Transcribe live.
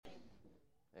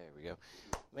go.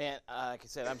 Man, like I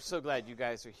said, I'm so glad you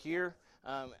guys are here.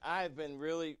 I've been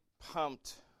really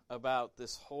pumped about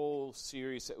this whole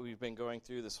series that we've been going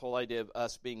through, this whole idea of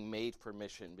us being made for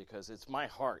mission, because it's my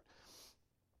heart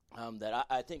that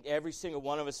I think every single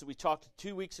one of us, we talked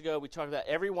 2 weeks ago, we talked about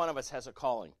every one of us has a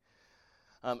calling.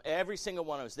 Every single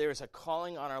one of us, there is a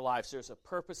calling on our lives. There's a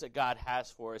purpose that God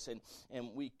has for us, and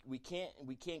we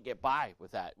can't get by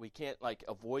with that. We can't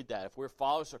avoid that. If we're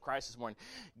followers of Christ this morning,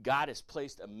 God has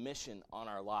placed a mission on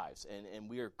our lives, and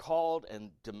we are called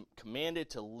and commanded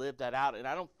to live that out. And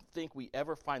I don't think we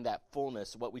ever find that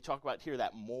fullness, what we talk about here,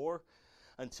 that more,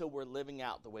 until we're living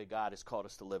out the way God has called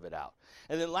us to live it out.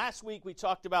 And then last week we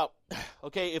talked about,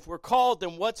 okay, if we're called,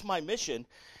 then what's my mission?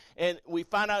 And we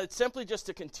found out it's simply just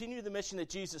to continue the mission that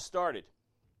Jesus started.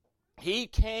 He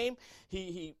came,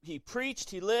 he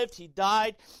preached, he lived, he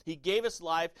died, he gave us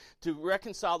life to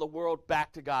reconcile the world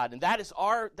back to God. And that's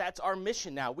our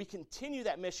mission now. We continue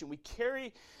that mission. We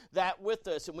carry that with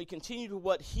us, and we continue to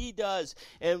what he does.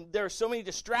 And there are so many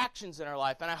distractions in our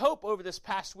life. And I hope over this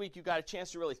past week you got a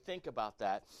chance to really think about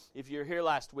that. If you're here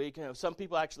last week, some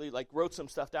people actually wrote some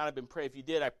stuff down. If you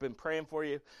did, I've been praying for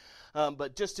you.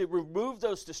 But just to remove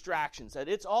those distractions, that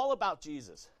it's all about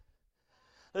Jesus.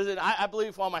 Listen, I believe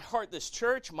with all my heart, this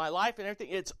church, my life, and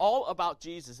everything, it's all about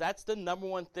Jesus. That's the number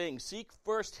one thing. Seek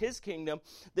first his kingdom,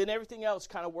 then everything else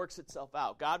kind of works itself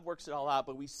out. God works it all out,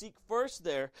 but we seek first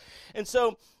there. And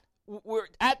so we're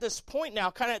at this point now,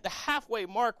 kind of at the halfway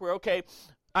mark where, okay,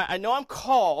 I know I'm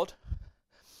called.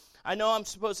 I know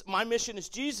my mission is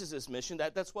Jesus' mission.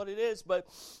 That's what it is, but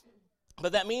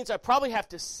that means I probably have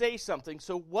to say something.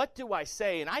 So what do I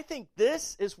say? And I think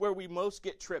this is where we most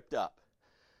get tripped up.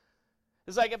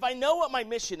 It's like, if I know what my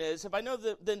mission is, if I know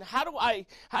then how do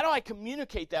I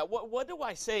communicate that? What do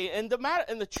I say? And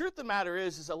the truth of the matter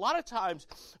is a lot of times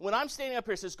when I'm standing up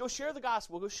here, it says, go share the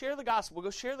gospel, go share the gospel,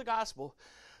 go share the gospel.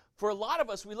 For a lot of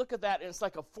us, we look at that and it's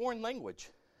like a foreign language.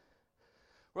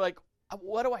 We're like,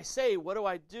 what do I say? What do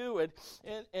I do?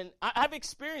 And I've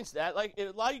experienced that. Like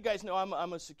a lot of you guys know,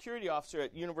 I'm a security officer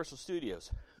at Universal Studios.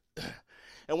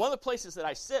 And one of the places that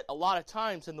I sit a lot of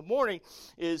times in the morning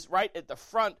is right at the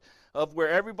front of where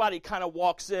everybody kind of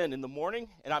walks in the morning.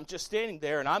 And I'm just standing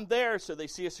there, and I'm there so they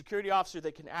see a security officer,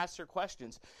 they can ask their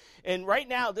questions. And right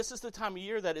now, this is the time of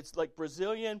year that it's like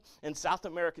Brazilian and South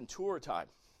American tour time.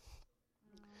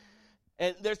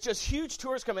 And there's just huge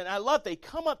tours coming. And they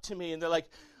come up to me and they're like,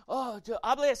 oh,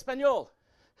 habla español.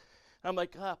 And I'm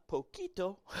like,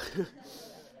 poquito.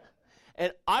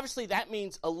 And obviously that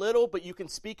means a little, but you can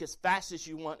speak as fast as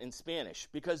you want in Spanish,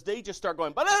 because they just start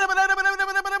going,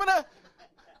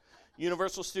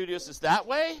 Universal Studios is that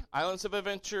way, Islands of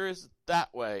Adventure is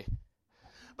that way.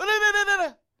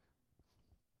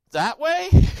 That way?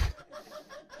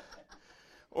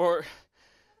 Or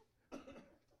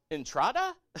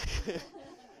entrada?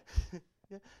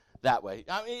 That way.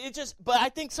 I mean, but I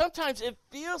think sometimes it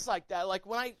feels like that. Like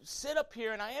when I sit up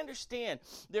here and I understand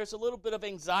there's a little bit of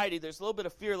anxiety, there's a little bit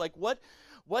of fear, like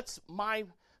what's my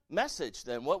message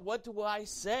then? What do I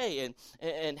say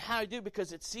and how I do?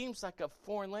 Because it seems like a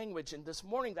foreign language. And this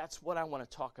morning, that's what I want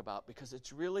to talk about, because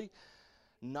it's really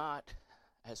not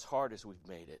as hard as we've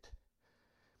made it.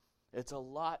 It's a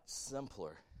lot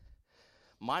simpler.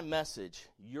 My message,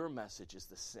 your message is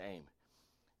the same.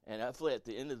 And hopefully at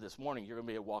the end of this morning, you're going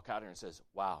to be able to walk out here and says,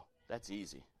 wow, that's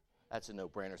easy. That's a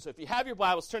no-brainer. So if you have your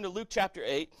Bibles, turn to Luke chapter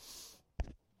 8.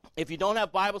 If you don't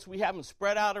have Bibles, we have them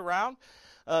spread out around.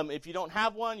 If you don't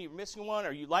have one, you're missing one,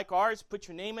 or you like ours, put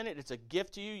your name in it. It's a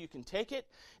gift to you. You can take it.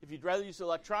 If you'd rather use an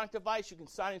electronic device, you can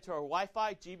sign into our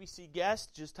Wi-Fi, GBC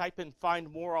Guest. Just type in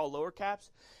Find More, all lower caps,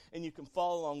 and you can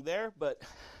follow along there. But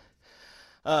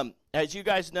as you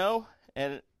guys know,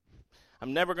 and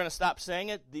I'm never going to stop saying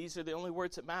it, these are the only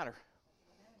words that matter.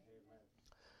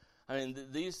 I mean,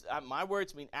 my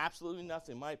words mean absolutely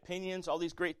nothing. My opinions, all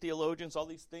these great theologians, all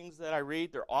these things that I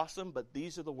read, they're awesome, but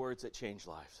these are the words that change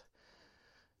lives.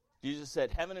 Jesus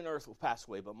said, heaven and earth will pass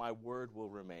away, but my word will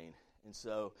remain. And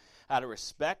so, out of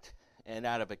respect and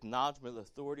out of acknowledgement of the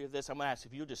authority of this, I'm going to ask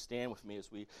if you'll just stand with me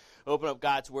as we open up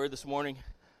God's word this morning.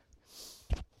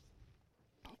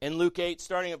 In Luke 8,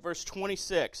 starting at verse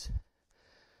 26.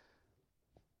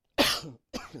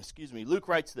 Excuse me, Luke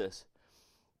writes this.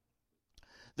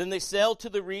 Then they sailed to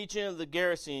the region of the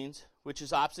Gerasenes, which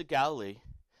is opposite Galilee.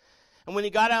 And when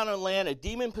he got out on land, a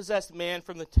demon-possessed man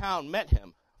from the town met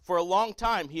him. For a long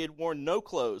time he had worn no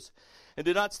clothes, and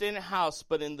did not stay in a house,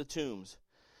 but in the tombs.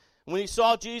 And when he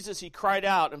saw Jesus, he cried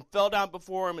out, and fell down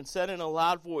before him, and said in a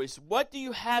loud voice, What do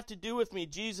you have to do with me,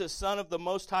 Jesus, Son of the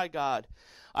Most High God?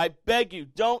 I beg you,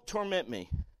 don't torment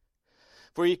me.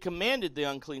 For he commanded the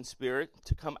unclean spirit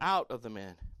to come out of the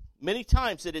man. Many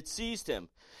times it had seized him,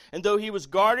 and though he was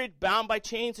guarded, bound by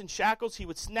chains and shackles, he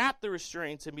would snap the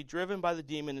restraints and be driven by the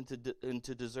demon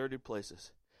into deserted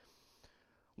places.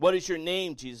 "What is your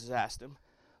name?" Jesus asked him.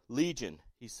 "Legion,"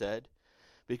 he said,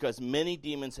 "because many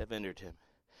demons have entered him."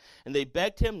 And they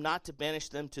begged him not to banish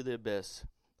them to the abyss.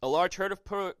 A large herd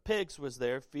of pigs was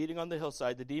there, feeding on the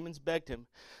hillside. The demons begged him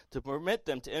to permit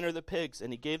them to enter the pigs,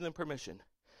 and he gave them permission.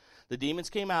 The demons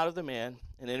came out of the man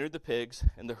and entered the pigs,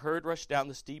 and the herd rushed down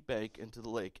the steep bank into the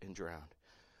lake and drowned.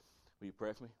 Will you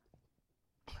pray for me?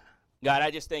 God,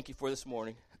 I just thank you for this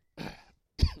morning.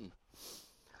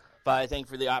 Father, I thank you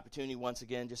for the opportunity once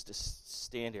again just to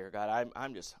stand here. God,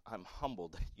 I'm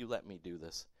humbled that you let me do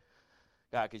this.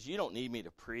 God, because you don't need me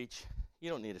to preach. You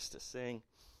don't need us to sing.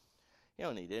 You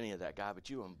don't need any of that, God, but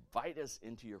you invite us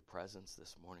into your presence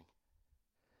this morning.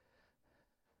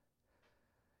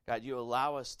 God, you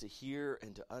allow us to hear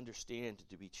and to understand,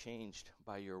 to be changed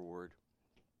by your word.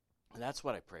 And that's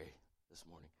what I pray this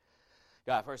morning.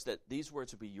 God, first, that these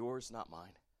words would be yours, not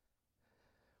mine.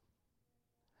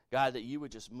 God, that you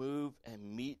would just move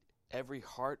and meet every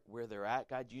heart where they're at.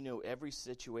 God, you know every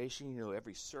situation. You know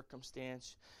every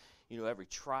circumstance. You know every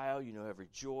trial. You know every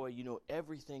joy. You know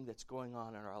everything that's going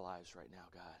on in our lives right now,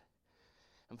 God.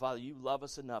 And Father, you love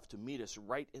us enough to meet us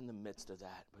right in the midst of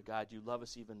that. But God, you love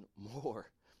us even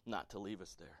more not to leave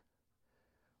us there.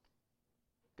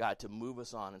 God, to move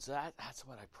us on. And so that's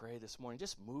what I pray this morning.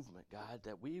 Just movement, God,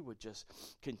 that we would just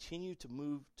continue to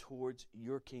move towards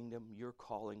your kingdom, your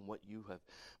calling, what you have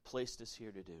placed us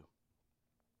here to do.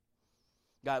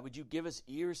 God, would you give us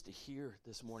ears to hear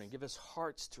this morning? Give us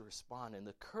hearts to respond and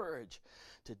the courage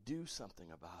to do something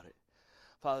about it.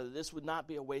 Father, this would not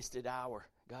be a wasted hour.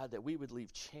 God, that we would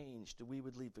leave changed, that we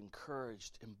would leave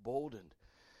encouraged, emboldened.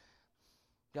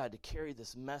 God, to carry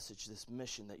this message, this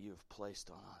mission that you have placed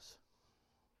on us.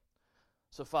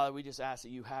 So, Father, we just ask that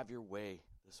you have your way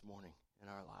this morning in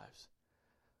our lives.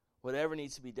 Whatever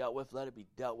needs to be dealt with, let it be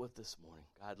dealt with this morning.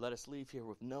 God, let us leave here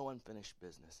with no unfinished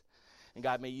business. And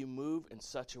God, may you move in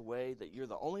such a way that you're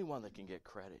the only one that can get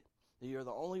credit, that you're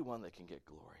the only one that can get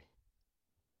glory.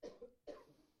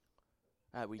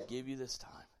 God, we give you this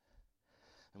time,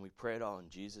 and we pray it all in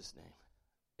Jesus'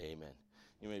 name. Amen.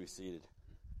 You may be seated.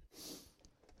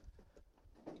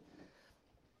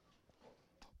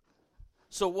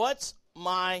 So what's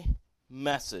my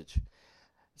message?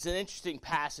 It's an interesting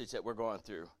passage that we're going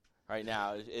through right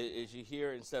now. As you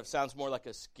hear and stuff, sounds more like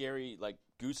a scary, like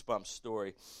Goosebumps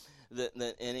story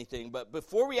than anything. But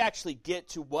before we actually get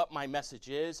to what my message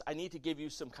is, I need to give you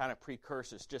some kind of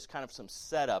precursors, just kind of some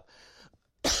setup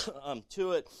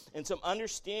to it and some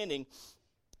understanding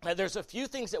that there's a few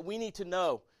things that we need to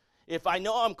know. If I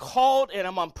know I'm called and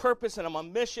I'm on purpose and I'm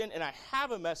on mission and I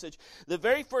have a message, the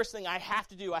very first thing I have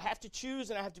to do, I have to choose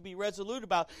and I have to be resolute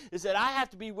about, is that I have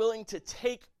to be willing to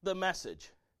take the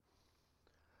message.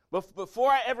 But before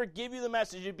I ever give you the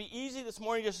message, it'd be easy this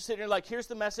morning just to sit here like, here's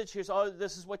the message, here's all,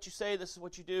 this is what you say, this is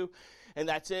what you do, and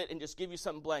that's it, and just give you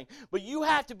something blank. But you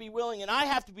have to be willing, and I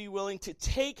have to be willing to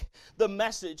take the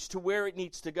message to where it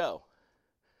needs to go.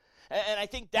 And I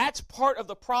think that's part of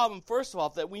the problem, first of all,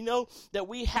 that we know that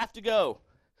we have to go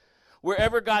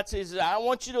wherever God says, I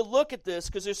want you to look at this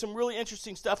because there's some really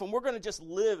interesting stuff, and we're going to just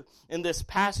live in this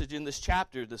passage, in this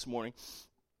chapter this morning.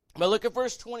 But look at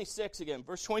verse 26 again,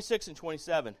 verse 26 and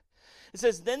 27. It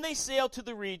says, Then they sailed to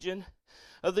the region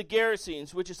of the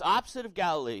Gerasenes, which is opposite of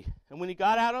Galilee. And when he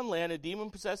got out on land, a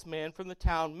demon-possessed man from the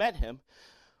town met him.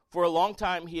 For a long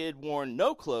time he had worn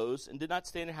no clothes and did not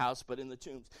stay in a house, but in the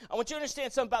tombs. I want you to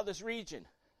understand something about this region.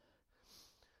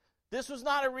 This was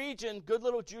not a region good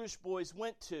little Jewish boys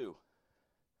went to.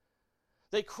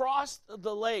 They crossed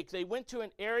the lake. They went to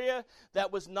an area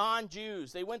that was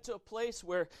non-Jews. They went to a place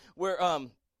where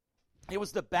it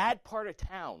was the bad part of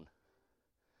town.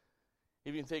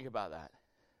 If you can think about that.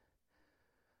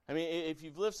 I mean, if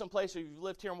you've lived someplace or you've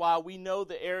lived here a while, we know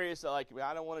the areas that, like,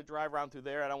 I don't want to drive around through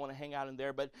there. I don't want to hang out in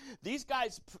there. But these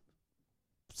guys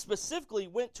specifically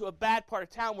went to a bad part of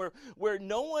town where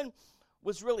no one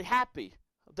was really happy.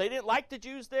 They didn't like the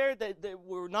Jews there. They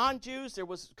were non-Jews. There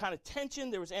was kind of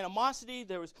tension. There was animosity.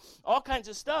 There was all kinds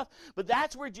of stuff. But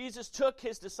that's where Jesus took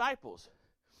his disciples.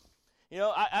 You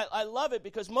know, I love it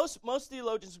because most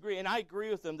theologians agree, and I agree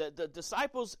with them, that the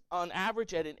disciples on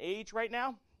average at an age right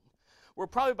now, we're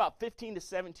probably about 15 to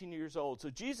 17 years old. So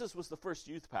Jesus was the first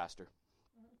youth pastor.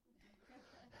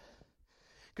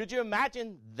 Could you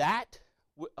imagine that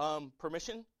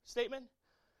permission statement?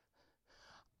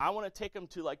 I want to take them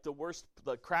to like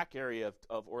the crack area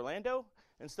of Orlando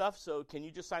and stuff. So can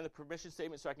you just sign the permission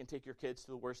statement so I can take your kids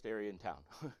to the worst area in town?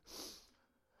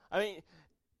 I mean,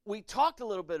 we talked a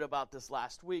little bit about this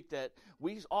last week, that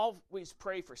we always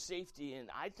pray for safety, and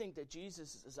I think that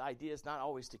Jesus' idea is not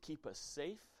always to keep us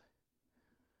safe.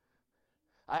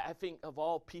 I think of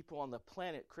all people on the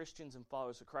planet, Christians and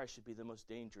followers of Christ should be the most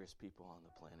dangerous people on the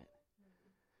planet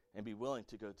and be willing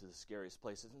to go to the scariest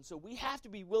places. And so we have to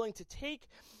be willing to take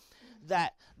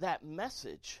that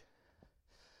message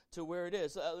to where it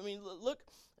is. I mean, look,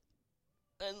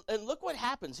 and look what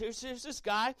happens. Here's this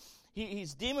guy.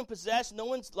 He's demon-possessed. No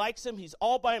one likes him. He's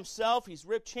all by himself. He's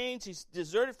ripped chains. He's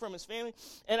deserted from his family.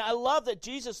 And I love that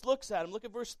Jesus looks at him. Look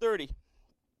at verse 30.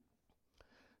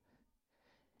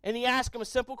 And he asks him a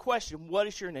simple question. What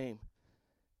is your name?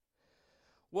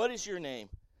 What is your name?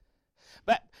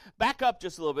 Back up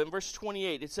just a little bit. In verse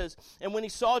 28, it says, and when he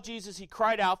saw Jesus, he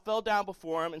cried out, fell down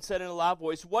before him, and said in a loud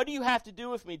voice, what do you have to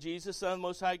do with me, Jesus, Son of the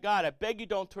Most High God? I beg you,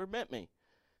 don't torment me.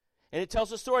 And it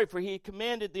tells a story, for he had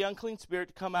commanded the unclean spirit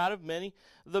to come out of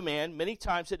the man many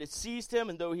times, that it seized him,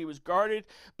 and though he was guarded,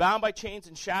 bound by chains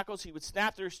and shackles, he would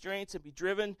snap the restraints and be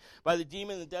driven by the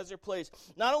demon in the desert place.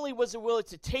 Not only was he willing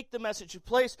to take the message to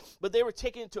place, but they were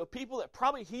taking it to a people that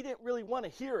probably he didn't really want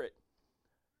to hear it.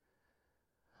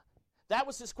 That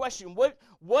was his question.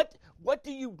 What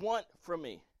do you want from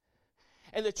me?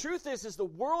 And the truth is the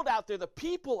world out there, the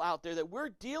people out there that we're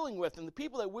dealing with, and the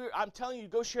people that I'm telling you to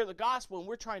go share the gospel and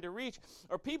we're trying to reach,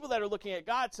 are people that are looking at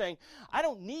God saying, I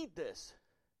don't need this.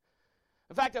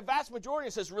 In fact, a vast majority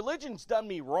says, religion's done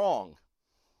me wrong.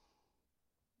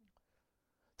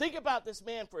 Think about this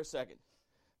man for a second.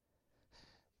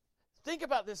 Think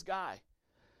about this guy.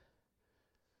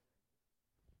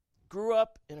 Grew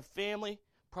up in a family,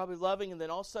 probably loving, and then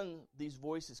all of a sudden these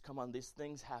voices come on, these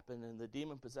things happen, and the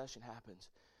demon possession happens.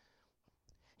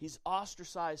 He's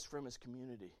ostracized from his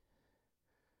community.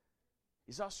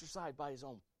 He's ostracized by his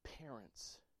own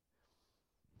parents.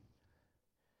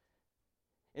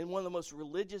 In one of the most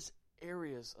religious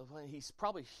areas of land, he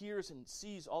probably hears and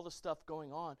sees all the stuff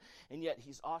going on, and yet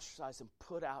he's ostracized and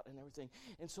put out and everything.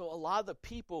 And so a lot of the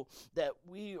people that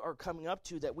we are coming up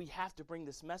to, that we have to bring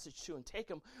this message to and take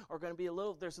them, are going to be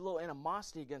there's a little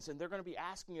animosity against them. They're going to be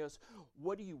asking us,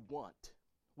 what do you want?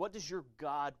 What does your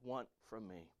God want from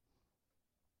me?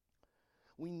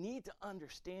 We need to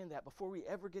understand that before we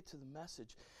ever get to the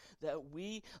message, that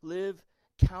we live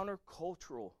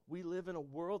countercultural. We live in a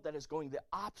world that is going the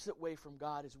opposite way from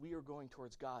God as we are going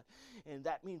towards God. And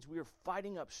that means we are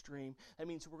fighting upstream. That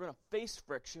means we're going to face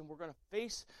friction. We're going to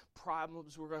face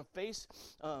problems. We're going to face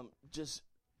just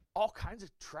all kinds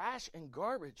of trash and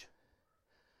garbage.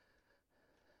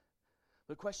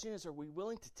 The question is, are we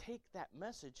willing to take that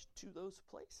message to those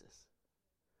places?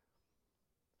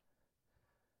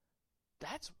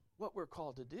 That's what we're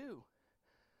called to do.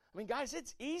 I mean, guys,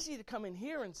 it's easy to come in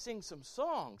here and sing some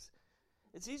songs.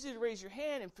 It's easy to raise your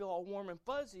hand and feel all warm and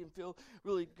fuzzy and feel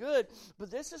really good.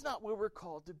 But this is not where we're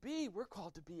called to be. We're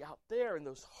called to be out there in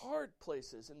those hard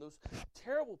places, in those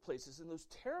terrible places, in those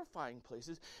terrifying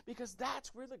places, because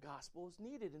that's where the gospel is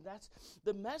needed, and that's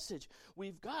the message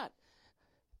we've got.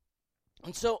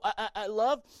 And so I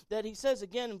love that he says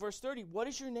again in verse 30, what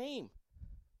is your name?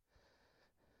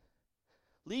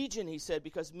 Legion, he said,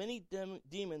 because many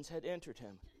demons had entered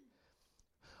him.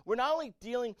 We're not only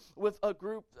dealing with a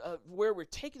group where we're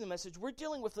taking the message, we're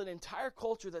dealing with an entire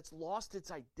culture that's lost its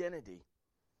identity.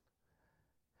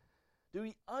 Do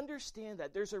we understand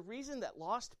that? There's a reason that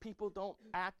lost people don't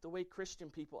act the way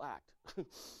Christian people act.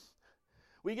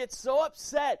 We get so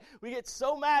upset. We get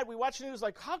so mad. We watch the news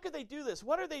like, how could they do this?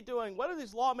 What are they doing? What are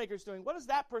these lawmakers doing? What is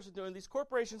that person doing? These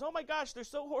corporations, oh my gosh, they're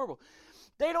so horrible.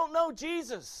 They don't know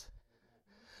Jesus.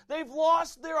 They've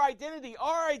lost their identity,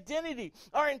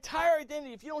 our entire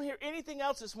identity. If you don't hear anything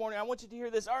else this morning, I want you to hear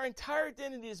this. Our entire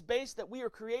identity is based that we are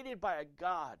created by a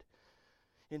God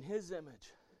in His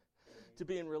image to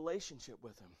be in relationship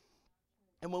with Him.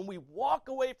 And when we walk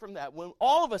away from that, when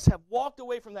all of us have walked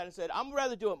away from that and said, I'm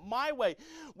rather do it my way,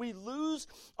 we lose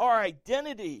our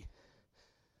identity.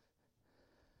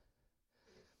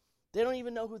 They don't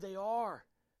even know who they are.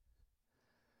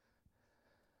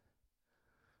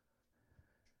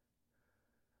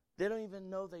 They don't even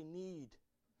know they need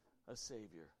a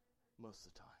Savior most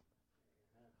of the time.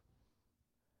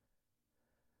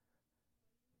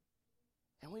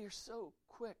 And we are so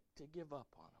quick to give up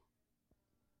on them.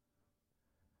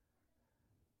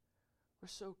 We're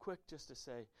so quick just to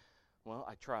say, well,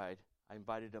 I tried. I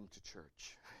invited them to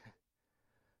church.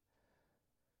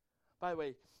 By the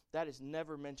way, that is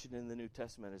never mentioned in the New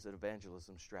Testament as an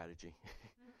evangelism strategy.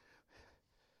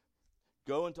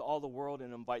 Go into all the world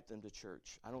and invite them to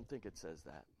church. I don't think it says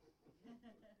that.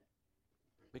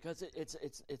 Because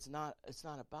it's not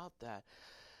about that.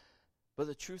 But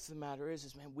the truth of the matter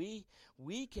is man,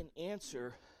 we can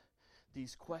answer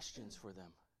these questions for them.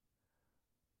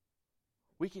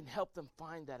 We can help them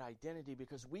find that identity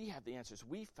because we have the answers.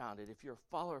 We found it. If you're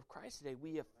a follower of Christ today,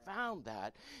 we have found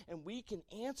that, and we can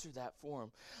answer that for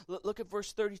them. Look at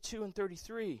verse 32 and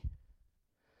 33.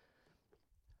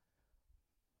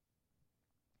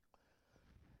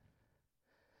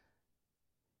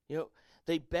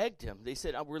 They begged him. They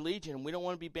said, we're legion, and we don't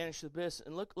want to be banished to the abyss.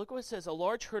 And look what it says. A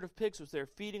large herd of pigs was there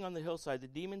feeding on the hillside. The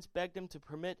demons begged him to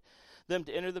permit them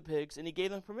to enter the pigs, and he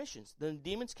gave them permissions. Then the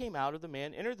demons came out of the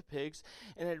man, entered the pigs,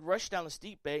 and had rushed down a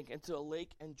steep bank into a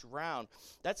lake and drowned.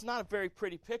 That's not a very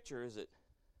pretty picture, is it?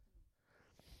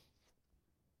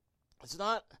 It's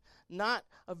not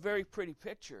a very pretty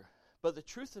picture. But the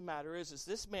truth of the matter is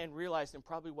this man realized, and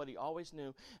probably what he always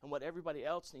knew, and what everybody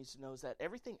else needs to know, is that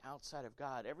everything outside of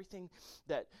God, everything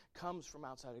that comes from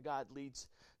outside of God leads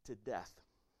to death.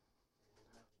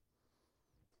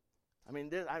 I mean,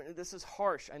 this is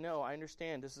harsh. I know, I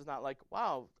understand. This is not like,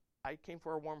 wow, I came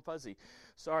for a warm fuzzy.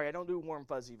 Sorry, I don't do warm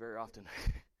fuzzy very often.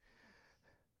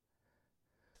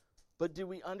 But do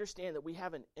we understand that we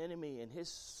have an enemy, and his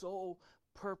sole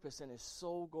purpose and his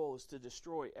sole goal is to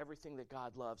destroy everything that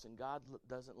God loves, and God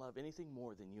doesn't love anything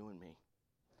more than you and me.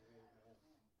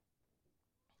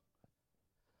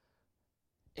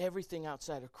 Everything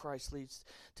outside of Christ leads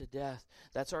to death.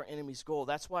 That's our enemy's goal.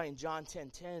 That's why in John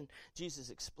 10:10, Jesus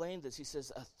explained this. He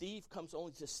says, a thief comes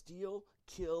only to steal,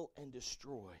 kill, and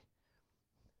destroy.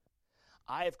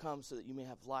 I have come so that you may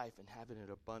have life and have it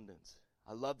in abundance.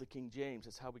 I love the King James.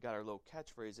 That's how we got our little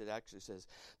catchphrase. It actually says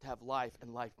to have life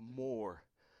and life more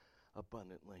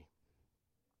abundantly.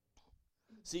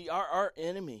 See, our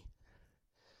enemy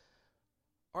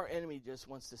just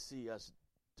wants to see us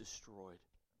destroyed.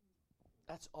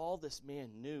 That's all this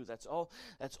man knew. That's all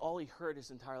he heard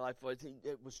his entire life.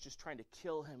 It was just trying to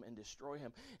kill him and destroy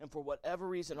him. And for whatever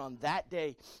reason, on that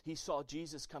day, he saw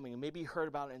Jesus coming. And maybe he heard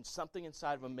about it, and something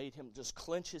inside of him made him just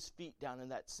clench his feet down in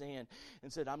that sand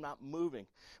and said, I'm not moving.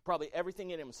 Probably everything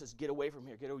in him says, get away from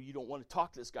here. You don't want to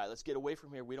talk to this guy. Let's get away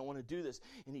from here. We don't want to do this.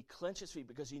 And he clenched his feet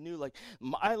because he knew, like,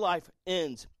 my life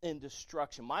ends in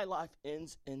destruction. My life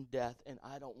ends in death, and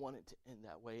I don't want it to end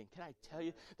that way. And can I tell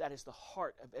you, that is the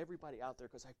heart of everybody out there,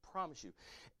 because I promise you,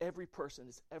 every person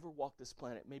that's ever walked this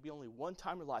planet, maybe only one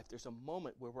time in life, there's a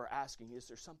moment where we're asking, is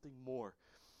there something more?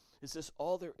 Is this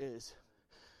all there is?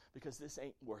 Because this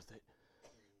ain't worth it.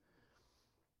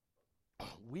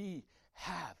 We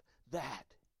have that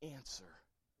answer.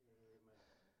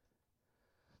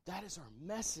 That is our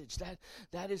message.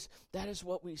 That is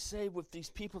what we say with these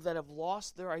people that have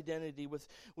lost their identity, with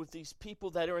these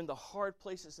people that are in the hard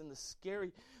places and the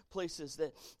scary places.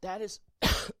 That is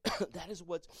that is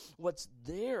what's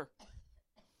there.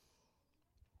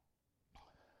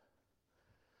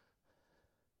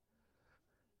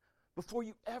 Before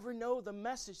you ever know the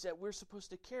message that we're supposed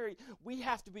to carry, we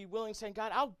have to be willing, saying,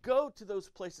 God, I'll go to those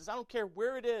places. I don't care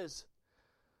where it is.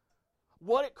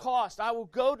 What it costs, I will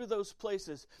go to those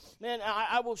places. Man,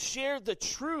 I will share the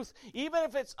truth, even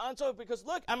if it's untold. Because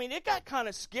look, I mean, it got kind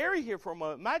of scary here for a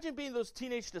moment. Imagine being those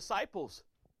teenage disciples.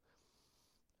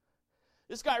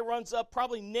 This guy runs up,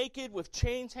 probably naked, with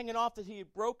chains hanging off that he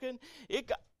had broken. It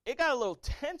got a little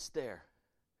tense there.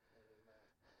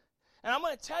 And I'm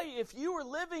going to tell you, if you were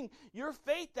living your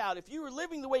faith out, if you were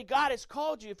living the way God has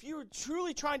called you, if you were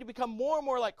truly trying to become more and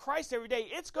more like Christ every day,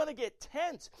 it's going to get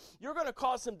tense. You're going to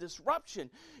cause some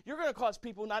disruption. You're going to cause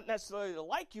people not necessarily to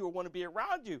like you or want to be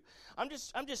around you. I'm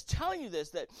just telling you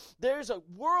this, that there's a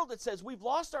world that says we've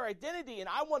lost our identity and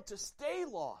I want to stay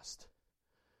lost.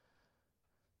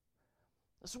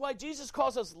 That's why Jesus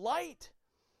calls us light.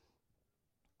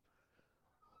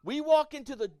 We walk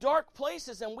into the dark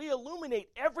places and we illuminate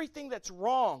everything that's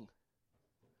wrong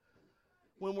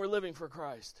when we're living for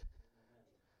Christ.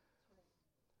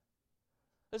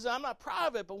 Listen, I'm not proud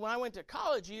of it, but when I went to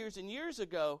college years and years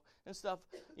ago and stuff,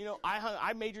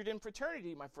 I majored in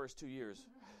fraternity my first 2 years.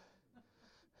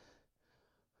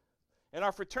 And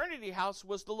our fraternity house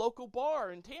was the local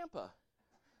bar in Tampa.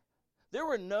 There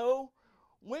were no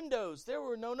windows. There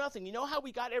were no nothing. You know how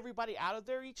we got everybody out of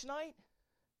there each night?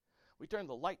 We turned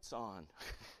the lights on,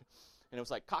 and it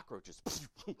was like cockroaches.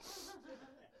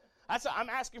 I'm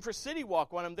asking for City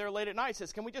Walk when I'm there late at night. It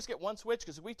says, can we just get one switch?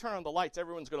 Because if we turn on the lights,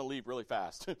 everyone's going to leave really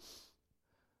fast.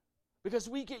 Because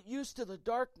we get used to the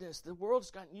darkness. The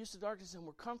world's gotten used to darkness, and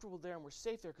we're comfortable there, and we're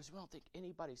safe there because we don't think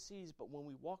anybody sees. But when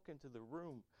we walk into the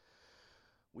room,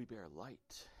 we bear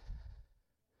light.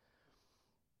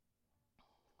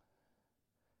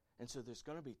 And so there's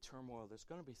going to be turmoil, there's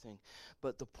going to be things.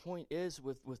 But the point is,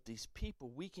 with these people,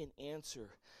 we can answer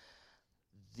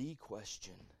the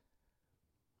question.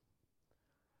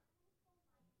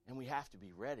 And we have to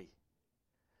be ready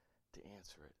to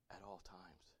answer it at all times.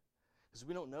 Because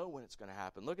we don't know when it's going to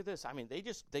happen. Look at this. I mean,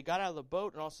 they got out of the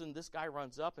boat, and all of a sudden this guy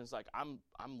runs up and is like, I'm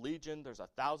Legion. There's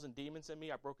 1,000 demons in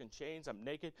me. I've broken chains. I'm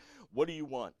naked. What do you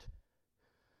want?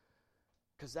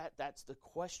 Because that's the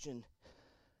question.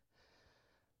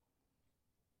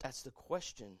 That's the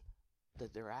question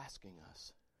that they're asking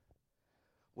us.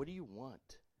 What do you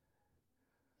want?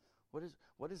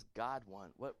 What does God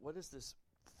want? What is this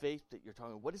faith that you're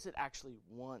talking about? What does it actually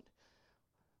want?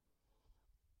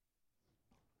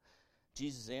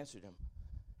 Jesus answered him.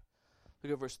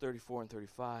 Look at verse 34 and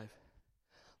 35.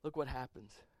 Look what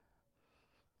happens.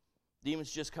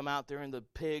 Demons just come out. They're in the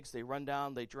pigs. They run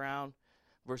down. They drown.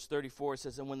 Verse 34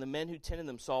 says, and when the men who tended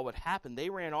them saw what happened, they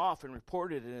ran off and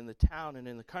reported it in the town and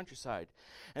in the countryside.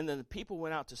 And then the people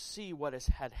went out to see what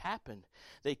had happened.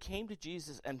 They came to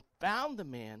Jesus and found the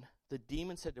man the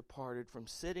demons had departed from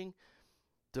sitting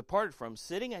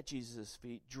at Jesus'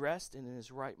 feet, dressed and in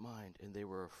his right mind, and they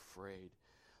were afraid.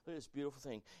 Look at this beautiful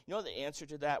thing. You know the answer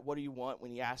to that, what do you want,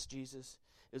 when he asked Jesus?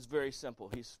 It's very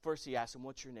simple. He asked him,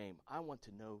 what's your name? I want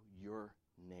to know your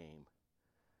name.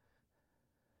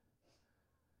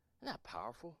 Isn't that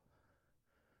powerful?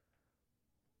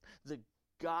 The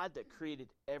God that created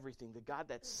everything, the God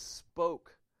that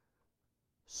spoke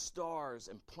stars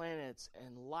and planets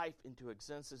and life into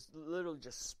existence, literally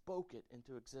just spoke it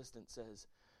into existence, says,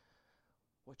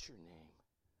 what's your name?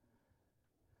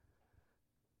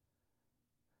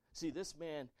 See, this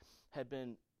man had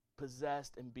been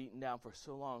possessed and beaten down for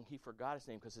so long, he forgot his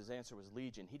name because his answer was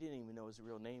Legion. He didn't even know his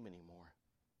real name anymore.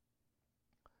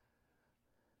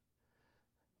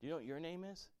 Do you know what your name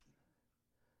is?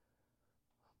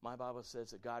 My Bible says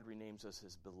that God renames us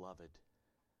as beloved.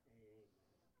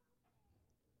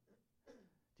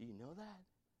 Do you know that?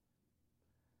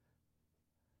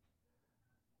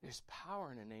 There's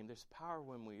power in a name. There's power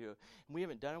when we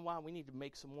haven't done it in a while. We need to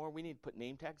make some more. We need to put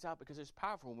name tags out because there's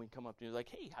power when we come up to you like,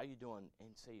 hey, how you doing? And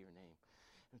say your name.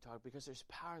 And talk because there's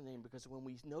power in the name. Because when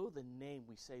we know the name,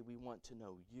 we say we want to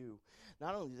know you.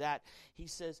 Not only that, he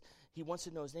says he wants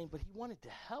to know his name, but he wanted to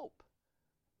help.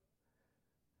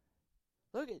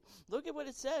 Look at what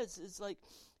it says. It's like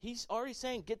he's already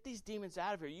saying, get these demons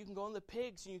out of here. You can go in the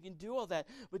pigs and you can do all that.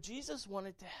 But Jesus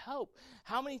wanted to help.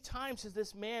 How many times has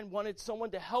this man wanted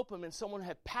someone to help him and someone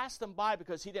had passed him by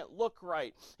because he didn't look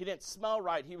right, he didn't smell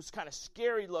right, he was kind of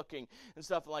scary looking and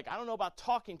stuff. Like, I don't know about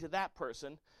talking to that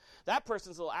person. That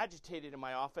person's a little agitated in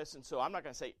my office, and so I'm not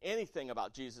going to say anything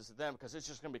about Jesus to them because it's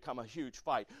just going to become a huge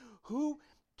fight. Who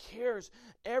cares?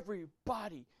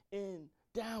 Everybody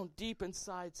down deep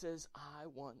inside says, I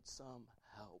want some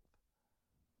help.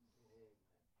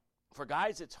 For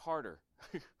guys, it's harder.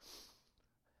 Amen.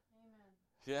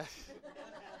 Yeah.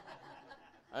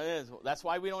 That's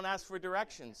why we don't ask for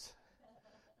directions.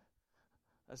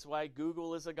 That's why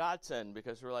Google is a godsend,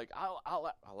 because we're like,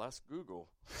 I'll ask Google,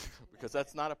 because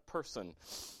that's not a person.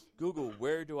 Google,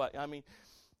 where do I mean,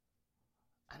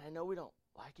 and I know we don't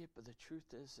like it, but the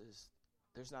truth is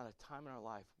there's not a time in our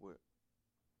life where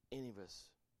any of us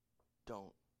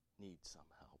don't need some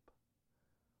help.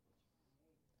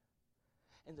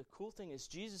 And the cool thing is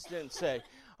Jesus didn't say,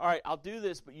 all right, I'll do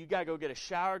this, but you got to go get a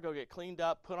shower, go get cleaned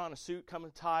up, put on a suit, come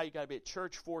and tie. You got to be at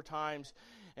church 4 times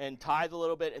and tithe a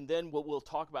little bit, and then we'll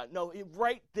talk about it. No,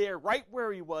 right there, right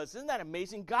where he was. Isn't that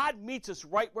amazing? God meets us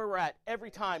right where we're at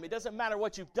every time. It doesn't matter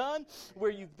what you've done,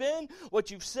 where you've been,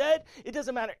 what you've said. It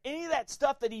doesn't matter any of that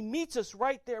stuff, that he meets us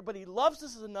right there, but he loves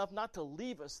us enough not to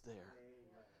leave us there.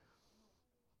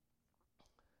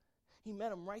 He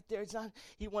met him right there.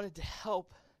 He wanted to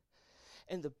help.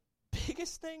 And the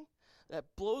biggest thing that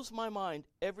blows my mind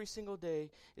every single day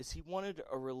is he wanted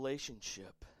a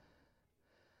relationship.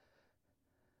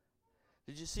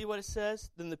 Did you see what it says?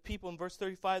 Then the people, in verse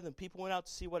 35, then people went out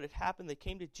to see what had happened. They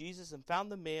came to Jesus and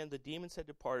found the man the demons had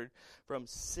departed from,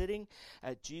 sitting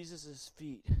at Jesus'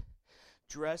 feet,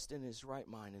 dressed in his right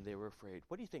mind, and they were afraid.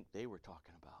 What do you think they were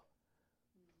talking about?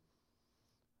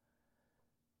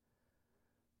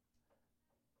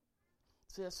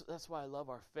 See, that's why I love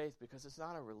our faith, because it's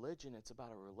not a religion, it's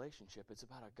about a relationship. It's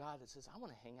about a God that says, I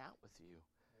want to hang out with you.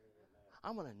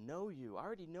 I want to know you. I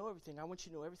already know everything. I want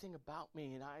you to know everything about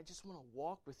me, and I just want to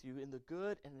walk with you in the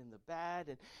good and in the bad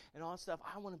and all that stuff.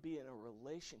 I want to be in a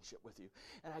relationship with you.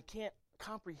 And I can't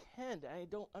comprehend, I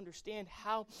don't understand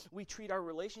how we treat our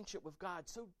relationship with God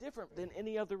so different than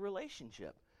any other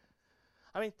relationship.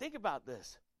 I mean, think about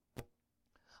this.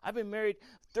 I've been married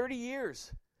 30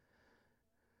 years.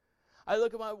 I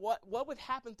look at what would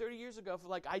happen 30 years ago for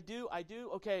like, I do,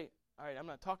 okay, all right, I'm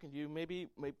not talking to you. Maybe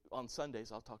on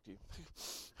Sundays I'll talk to you.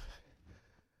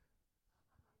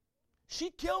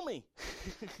 she'd kill me.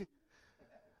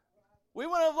 We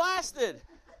wouldn't have lasted.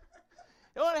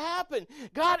 It wouldn't happen.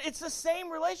 God, it's the same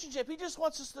relationship. He just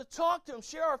wants us to talk to Him,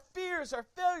 share our fears, our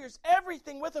failures,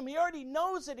 everything with Him. He already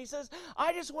knows it. He says,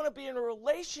 I just want to be in a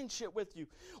relationship with you.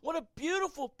 What a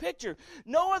beautiful picture.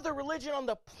 No other religion on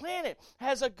the planet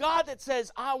has a God that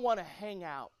says, I want to hang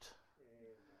out.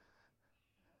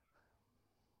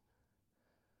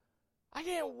 I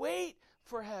can't wait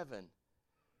for heaven,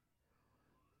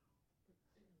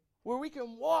 where we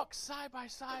can walk side by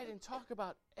side and talk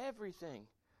about everything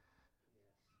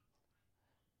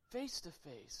face to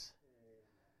face.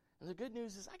 And the good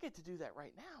news is I get to do that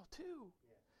right now too,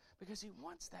 because He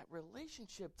wants that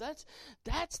relationship.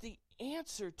 That's the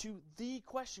answer to the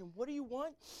question. What do you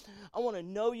want? I want to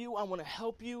know you, I want to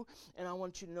help you, and I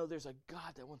want you to know there's a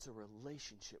God that wants a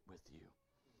relationship with you.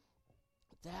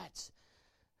 That's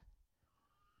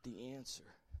the answer.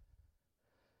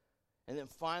 And then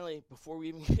finally, before we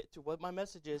even get to what my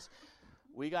message is,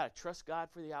 we got to trust God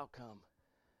for the outcome.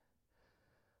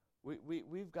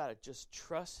 We've got to just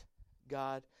trust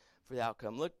God for the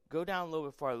outcome. Go down a little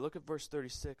bit farther. Look at verse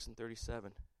 36 and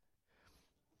 37. It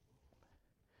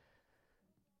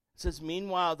says,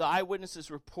 meanwhile, the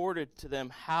eyewitnesses reported to them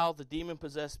how the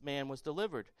demon-possessed man was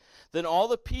delivered. Then all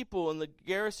the people in the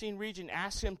Gerasene region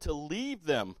asked him to leave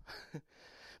them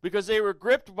because they were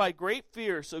gripped by great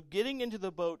fear. So getting into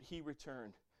the boat, he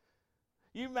returned.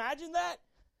 You imagine that?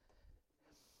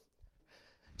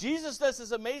 Jesus does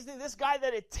this amazing thing. This guy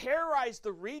that had terrorized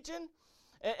the region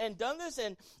and done this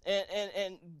and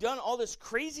done all this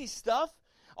crazy stuff,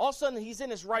 all of a sudden he's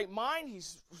in his right mind.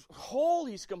 He's whole.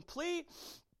 He's complete.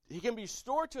 He can be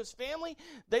restored to his family.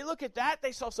 They look at that.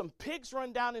 They saw some pigs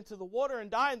run down into the water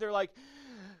and die, and they're like,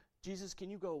 Jesus,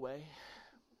 can you go away?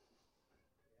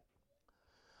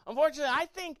 Unfortunately, I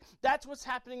think that's what's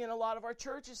happening in a lot of our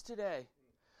churches today.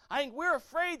 I think we're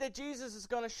afraid that Jesus is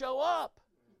going to show up.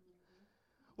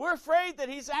 We're afraid that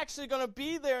He's actually going to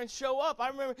be there and show up. I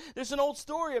remember there's an old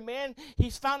story. A man,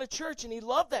 he's found a church, and he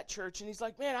loved that church. And he's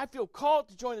like, man, I feel called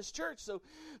to join this church. So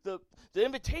the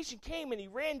invitation came, and he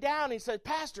ran down, and he said,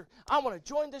 Pastor, I want to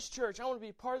join this church. I want to be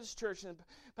a part of this church. And the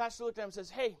pastor looked at him and says,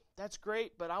 hey, that's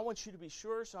great, but I want you to be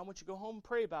sure, so I want you to go home and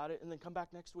pray about it and then come back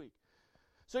next week.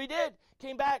 So he did.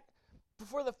 Came back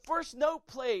before the first note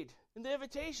played in the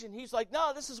invitation. He's like,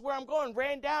 no, this is where I'm going.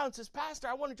 Ran down and says, Pastor,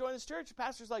 I want to join this church. The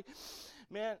pastor's like,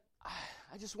 man,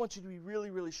 I just want you to be really,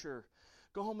 really sure.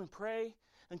 Go home and pray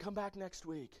and come back next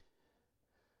week.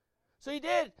 So he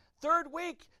did. Third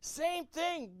week, same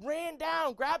thing. Ran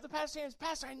down, grabbed the pastor's hands.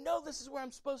 Pastor, I know this is where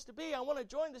I'm supposed to be. I want to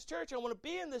join this church. I want to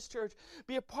be in this church,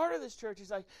 be a part of this church.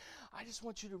 He's like, I just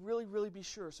want you to really, really be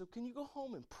sure. So can you go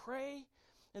home and pray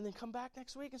and then come back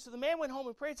next week? And so the man went home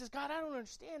and prayed and says, God, I don't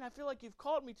understand. I feel like you've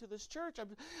called me to this church.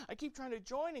 I keep trying to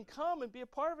join and come and be a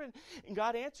part of it. And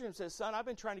God answered him and says, son, I've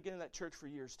been trying to get in that church for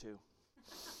years too.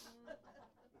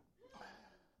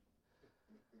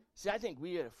 See, I think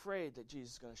we get afraid that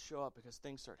Jesus is going to show up because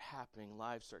things start happening,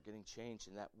 lives start getting changed,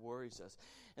 and that worries us.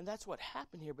 And that's what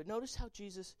happened here. But notice how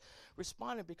Jesus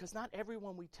responded, because not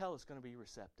everyone we tell is going to be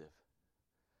receptive.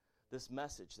 This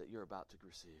message that you're about to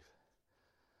receive.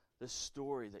 This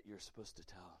story that you're supposed to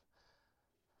tell.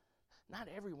 Not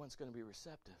everyone's going to be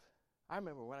receptive. I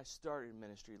remember when I started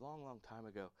ministry a long, long time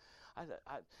ago,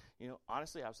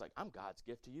 honestly, I was like, I'm God's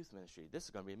gift to youth ministry. This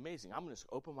is going to be amazing. I'm going to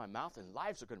open my mouth and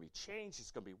lives are going to be changed.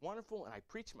 It's going to be wonderful. And I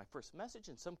preached my first message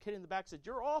and some kid in the back said,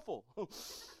 you're awful. I'm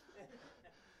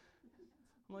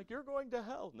like, you're going to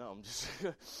hell. No, I'm just,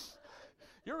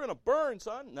 you're going to burn,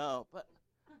 son. No, but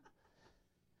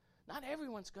not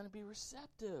everyone's going to be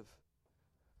receptive.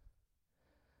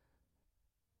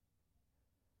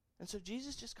 And so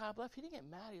Jesus just kind of left. He didn't get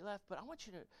mad, he left. But I want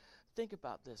you to think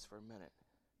about this for a minute.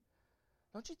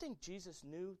 Don't you think Jesus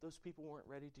knew those people weren't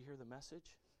ready to hear the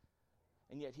message?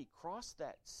 And yet he crossed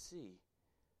that sea.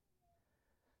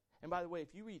 And by the way,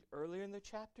 if you read earlier in the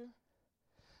chapter,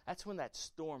 that's when that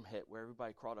storm hit where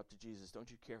everybody crawled up to Jesus. Don't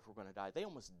you care if we're going to die? They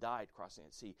almost died crossing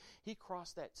that sea. He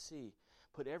crossed that sea,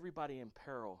 put everybody in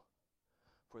peril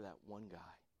for that one guy.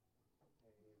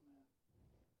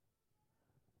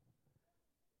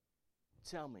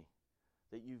 Tell me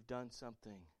that you've done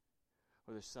something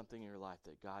or there's something in your life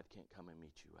that God can't come and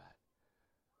meet you at.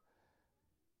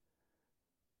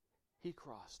 He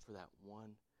crossed for that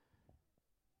one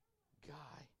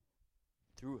guy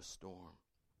through a storm.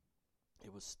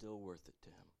 It was still worth it to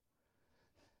him.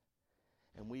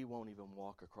 And we won't even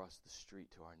walk across the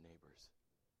street to our neighbors.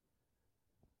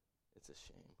 It's a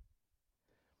shame.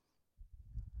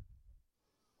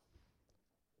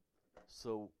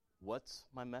 So, what's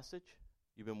my message?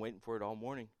 You've been waiting for it all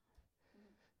morning.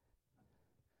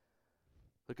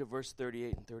 Look at verse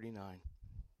 38 and 39.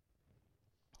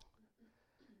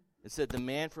 It said, the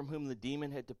man from whom the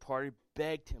demon had departed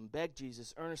begged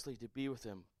Jesus earnestly to be with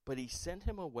him. But he sent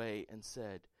him away and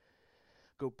said,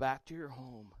 go back to your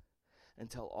home and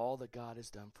tell all that God has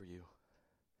done for you.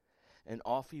 And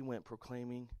off he went,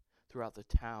 proclaiming throughout the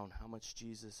town how much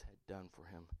Jesus had done for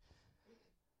him.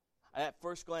 At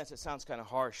first glance, it sounds kind of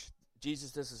harsh.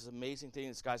 Jesus does this amazing thing in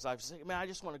this guy's life. He's like, man, I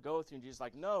just want to go with you. And Jesus is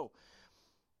like, no.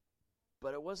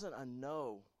 But it wasn't a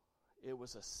no. It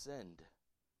was a send.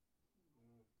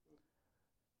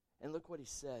 And look what he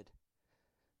said.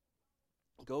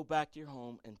 Go back to your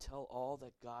home and tell all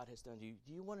that God has done to you.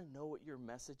 Do you want to know what your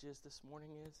message is this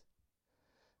morning is?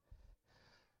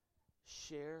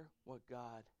 Share what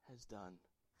God has done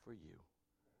for you.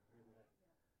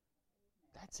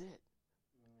 That's it.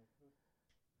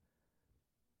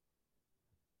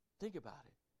 Think about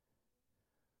it.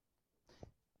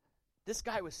 This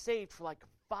guy was saved for like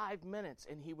 5 minutes,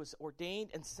 and he was ordained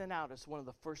and sent out as one of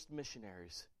the first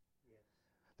missionaries.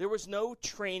 There was no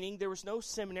training. There was no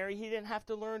seminary. He didn't have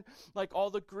to learn like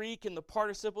all the Greek and the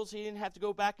participles. He didn't have to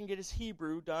go back and get his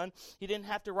Hebrew done. He didn't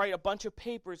have to write a bunch of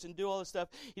papers and do all this stuff.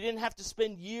 He didn't have to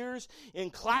spend years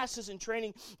in classes and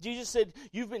training. Jesus said,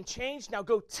 you've been changed. Now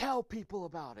go tell people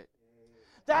about it.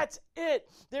 That's it.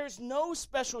 There's no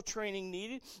special training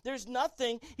needed. There's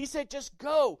nothing. He said, just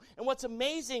go. And what's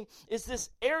amazing is this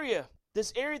area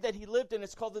that he lived in,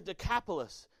 it's called the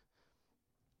Decapolis.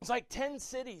 It's like 10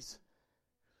 cities.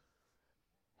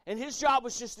 And his job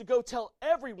was just to go tell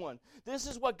everyone, this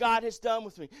is what God has done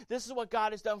with me. This is what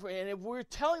God has done for me. And if we're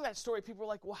telling that story, people are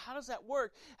like, well, how does that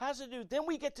work? How does it do? Then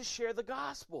we get to share the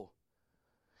gospel.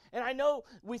 And I know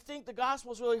we think the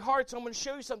gospel is really hard, so I'm going to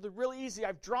show you something really easy.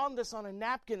 I've drawn this on a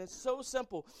napkin. It's so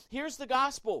simple. Here's the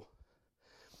gospel.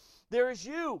 There is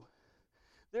you.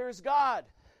 There is God.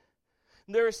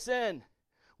 And there is sin.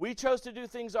 We chose to do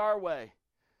things our way.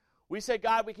 We said,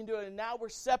 God, we can do it, and now we're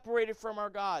separated from our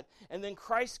God. And then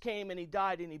Christ came, and he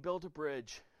died, and he built a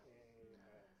bridge.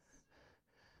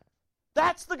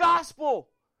 That's the gospel.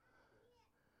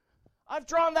 I've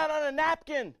drawn that on a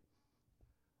napkin.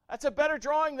 That's a better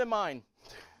drawing than mine.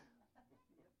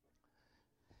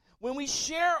 When we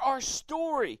share our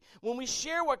story, when we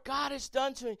share what God has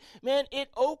done to me, man, it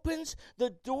opens the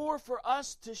door for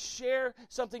us to share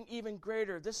something even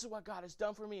greater. This is what God has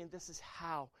done for me, and this is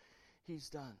how he's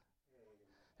done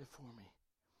it for me.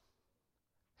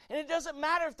 And it doesn't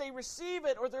matter if they receive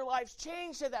it or their lives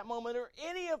changed at that moment or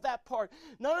any of that part.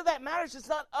 None of that matters. It's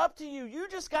not up to you. You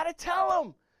just got to tell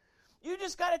them. You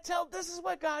just got to tell, this is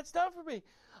what God's done for me.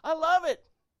 I love it.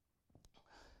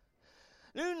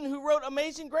 Newton, who wrote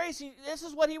Amazing Grace, this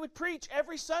is what he would preach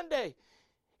every Sunday.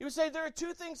 He would say, there are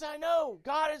two things I know.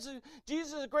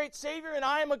 Jesus is a great Savior, and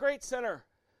I am a great sinner.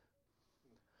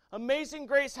 Amazing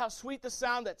grace, how sweet the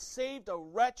sound that saved a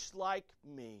wretch like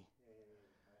me.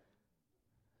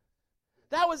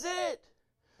 That was it.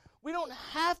 We don't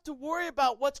have to worry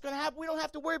about what's going to happen. We don't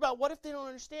have to worry about what if they don't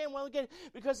understand. Well, again,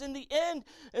 because in the end,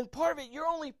 and part of it, you're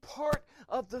only part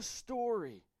of the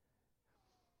story.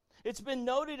 It's been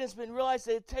noted, it's been realized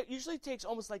that it usually takes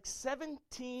almost like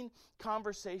 17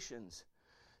 conversations,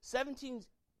 17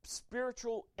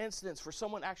 spiritual incidents for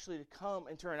someone actually to come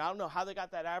and turn. I don't know how they got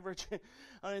that average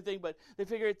on anything, but they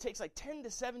figure it takes like 10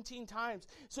 to 17 times.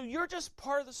 So you're just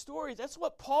part of the story. That's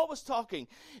what Paul was talking.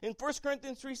 In 1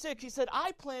 Corinthians 3:6, he said,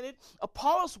 I planted,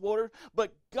 Apollos watered,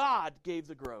 but God gave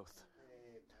the growth.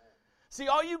 Amen. See,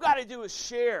 all you got to do is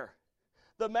share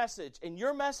the message. And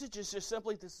your message is just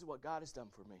simply, this is what God has done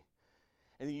for me.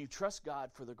 And then you trust God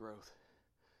for the growth.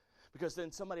 Because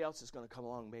then somebody else is going to come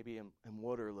along maybe and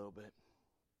water a little bit.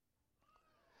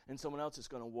 And someone else is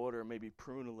going to water, maybe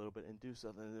prune a little bit and do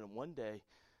something. And then one day,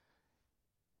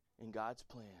 in God's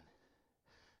plan,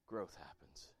 growth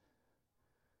happens.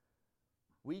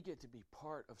 We get to be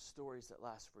part of stories that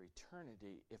last for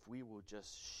eternity if we will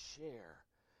just share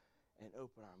and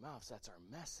open our mouths. That's our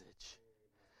message.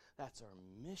 That's our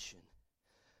mission.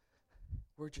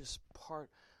 We're just part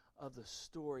of the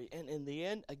story. And in the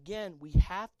end, again, we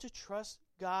have to trust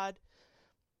God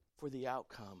for the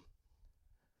outcome.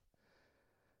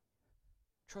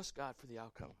 Trust God for the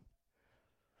outcome.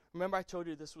 Remember I told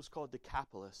you this was called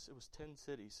Decapolis. It was 10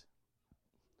 cities.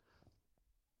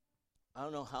 I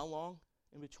don't know how long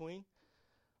in between,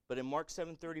 but in Mark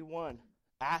 7:31,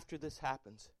 after this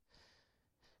happens,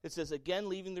 it says, again,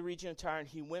 leaving the region of Tyre,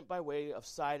 he went by way of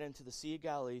Sidon to the Sea of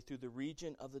Galilee through the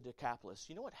region of the Decapolis.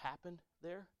 You know what happened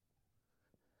there?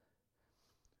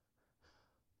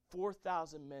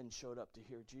 4,000 men showed up to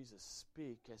hear Jesus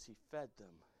speak as he fed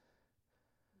them.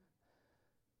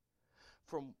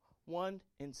 From one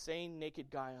insane naked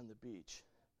guy on the beach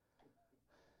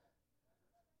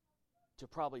to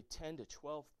probably 10 to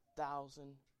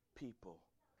 12,000 people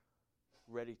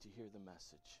ready to hear the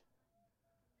message.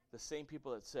 The same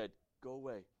people that said, go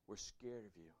away, we're scared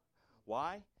of you.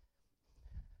 Why?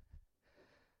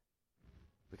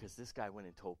 Because this guy went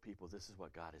and told people, this is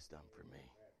what God has done for me.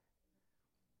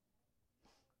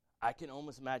 I can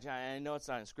almost imagine, I know it's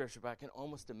not in Scripture, but I can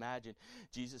almost imagine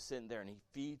Jesus sitting there and he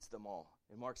feeds them all.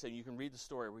 And Mark said, you can read the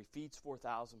story where he feeds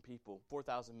 4,000 people,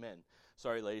 4,000 men.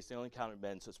 Sorry, ladies, they only counted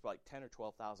men, so it's like 10 or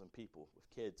 12,000 people with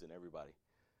kids and everybody.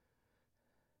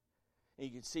 And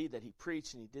you can see that he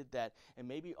preached and he did that, and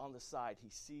maybe on the side he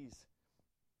sees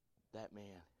that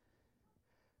man.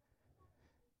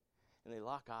 And they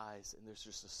lock eyes, and there's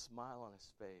just a smile on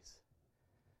his face.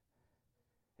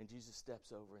 And Jesus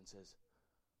steps over and says,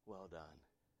 well done.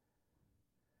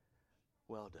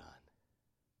 Well done.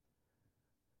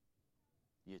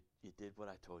 You did what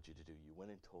I told you to do. You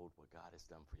went and told what God has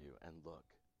done for you. And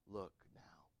look now.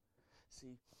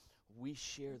 See, we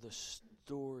share the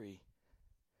story.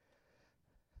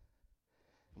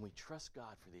 And we trust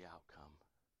God for the outcome.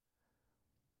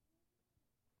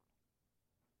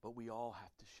 But we all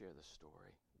have to share the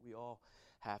story. We all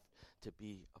have to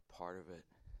be a part of it.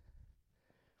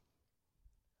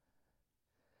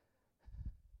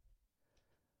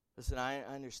 Listen, I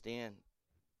understand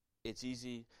it's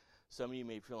easy. Some of you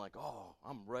may feel like, oh,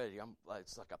 I'm ready.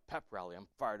 It's like a pep rally. I'm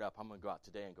fired up. I'm going to go out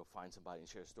today and go find somebody and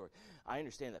share a story. I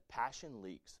understand that passion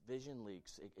leaks, vision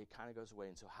leaks. It kind of goes away.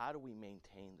 And so how do we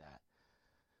maintain that?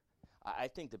 I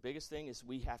think the biggest thing is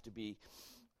we've got to be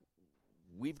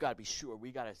sure.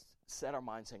 We got to set our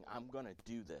mind saying, I'm going to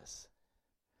do this.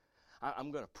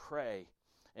 I'm going to pray.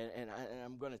 And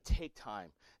I'm going to take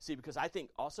time. See, because I think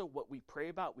also what we pray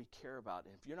about, we care about.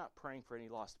 And if you're not praying for any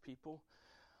lost people,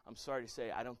 I'm sorry to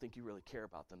say, I don't think you really care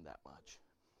about them that much.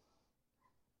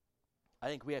 I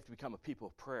think we have to become a people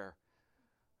of prayer.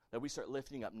 That we start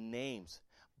lifting up names,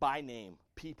 by name,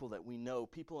 people that we know,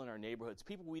 people in our neighborhoods,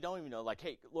 people we don't even know. Like,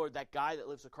 hey, Lord, that guy that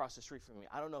lives across the street from me,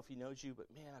 I don't know if he knows you, but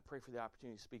man, I pray for the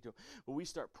opportunity to speak to him. But we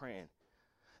start praying.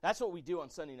 That's what we do on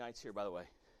Sunday nights here, by the way.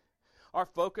 Our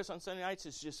focus on Sunday nights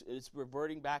is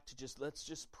reverting back to let's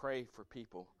just pray for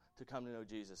people to come to know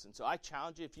Jesus. And so I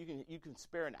challenge you, if you can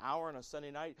spare an hour on a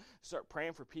Sunday night, start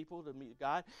praying for people to meet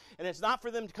God. And it's not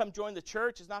for them to come join the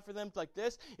church. It's not for them like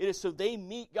this. It is so they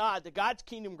meet God, that God's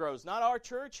kingdom grows. Not our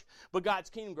church, but God's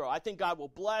kingdom grow. I think God will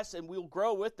bless and we'll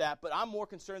grow with that, but I'm more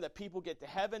concerned that people get to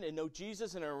heaven and know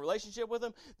Jesus and are in a relationship with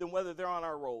him than whether they're on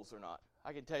our rolls or not.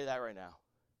 I can tell you that right now.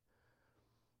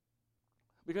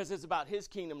 Because it's about his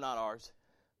kingdom, not ours.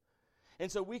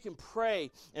 And so we can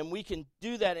pray and we can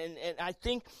do that. And I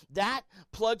think that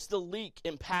plugs the leak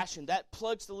in passion. That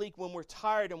plugs the leak when we're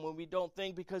tired and when we don't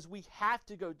think, because we have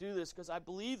to go do this, because I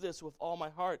believe this with all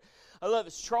my heart. I love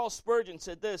it. Charles Spurgeon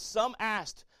said this. Some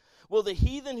asked, will the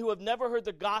heathen who have never heard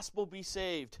the gospel be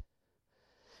saved?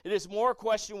 It is more a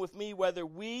question with me whether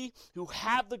we who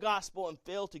have the gospel and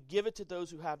fail to give it to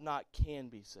those who have not can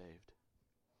be saved.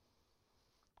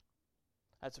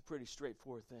 That's a pretty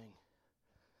straightforward thing.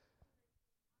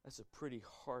 That's a pretty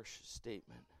harsh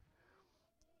statement.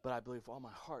 But I believe with all my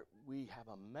heart, we have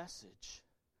a message.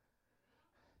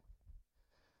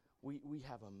 We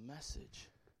have a message.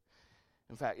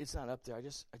 In fact, it's not up there. I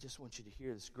just want you to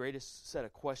hear this greatest set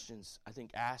of questions I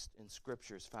think asked in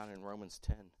Scripture is found in Romans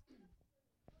 10.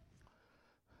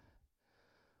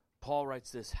 Paul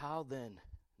writes this, how then,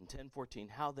 in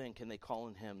 10:14, how then can they call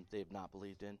on him they have not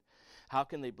believed in? How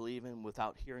can they believe in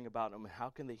without hearing about him? How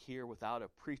can they hear without a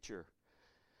preacher?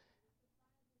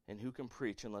 And who can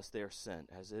preach unless they are sent?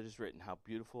 As it is written, how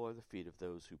beautiful are the feet of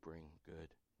those who bring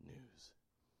good news.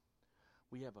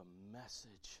 We have a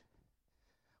message.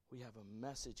 We have a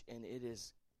message, and it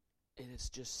is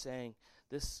just saying,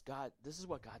 this is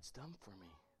what God's done for me.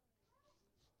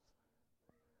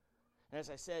 And as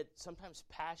I said, sometimes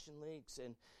passion leaks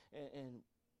and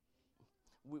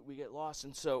we get lost.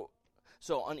 And so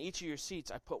on each of your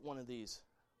seats, I put one of these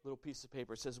little pieces of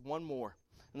paper. It says one more.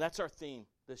 And that's our theme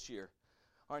this year.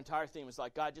 Our entire theme is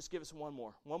like, God, just give us one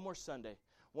more Sunday,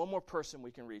 one more person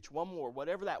we can reach, one more,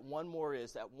 whatever that one more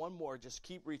is, that one more, just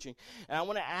keep reaching. And I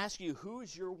want to ask you, who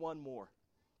is your one more?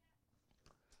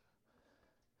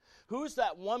 Who is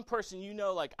that one person you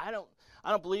know, like, I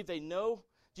don't believe they know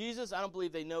Jesus. I don't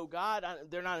believe they know God.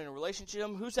 They're not in a relationship with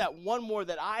him. Who's that one more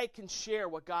that I can share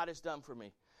what God has done for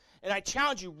me? And I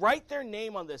challenge you, write their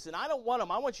name on this. And I don't want them.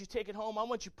 I want you to take it home. I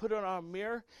want you to put it on a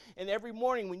mirror. And every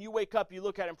morning when you wake up, you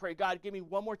look at it and pray, God, give me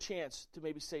one more chance to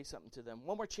maybe say something to them.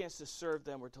 One more chance to serve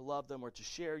them or to love them or to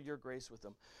share your grace with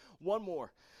them. One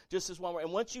more. Just as one more.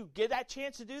 And once you get that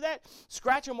chance to do that,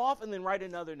 scratch them off and then write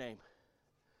another name.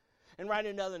 And write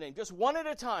another name. Just one at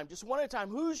a time. Just one at a time.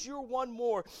 Who's your one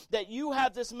more that you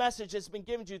have this message that's been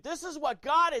given to you? This is what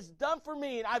God has done for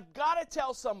me, and I've got to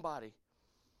tell somebody.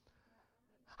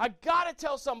 I've got to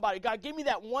tell somebody. God, give me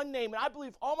that one name, and I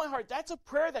believe all my heart that's a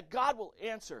prayer that God will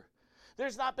answer.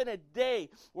 There's not been a day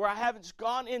where I haven't just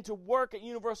gone into work at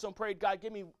Universal and prayed, God,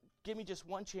 give me just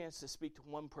one chance to speak to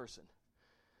one person.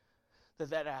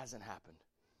 That hasn't happened.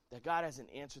 That God hasn't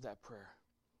answered that prayer.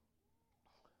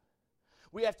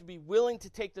 We have to be willing to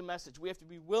take the message. We have to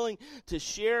be willing to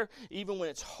share even when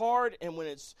it's hard and when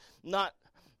it's not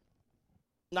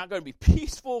going to be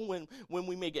peaceful, when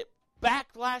we may get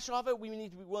backlash of it. We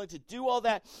need to be willing to do all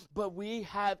that. But we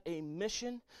have a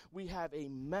mission. We have a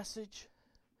message.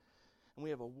 And we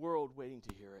have a world waiting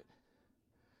to hear it.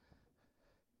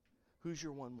 Who's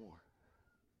your one more?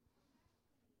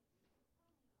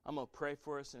 I'm going to pray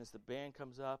for us, and as the band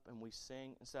comes up and we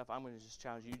sing and stuff, I'm going to just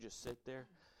challenge you, just sit there.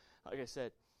 Like I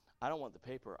said, I don't want the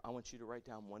paper. I want you to write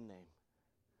down one name.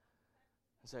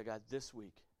 And say, God, this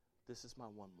week, this is my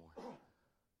one more.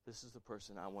 This is the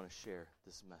person I want to share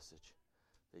this message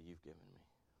that you've given me.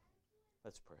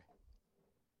 Let's pray.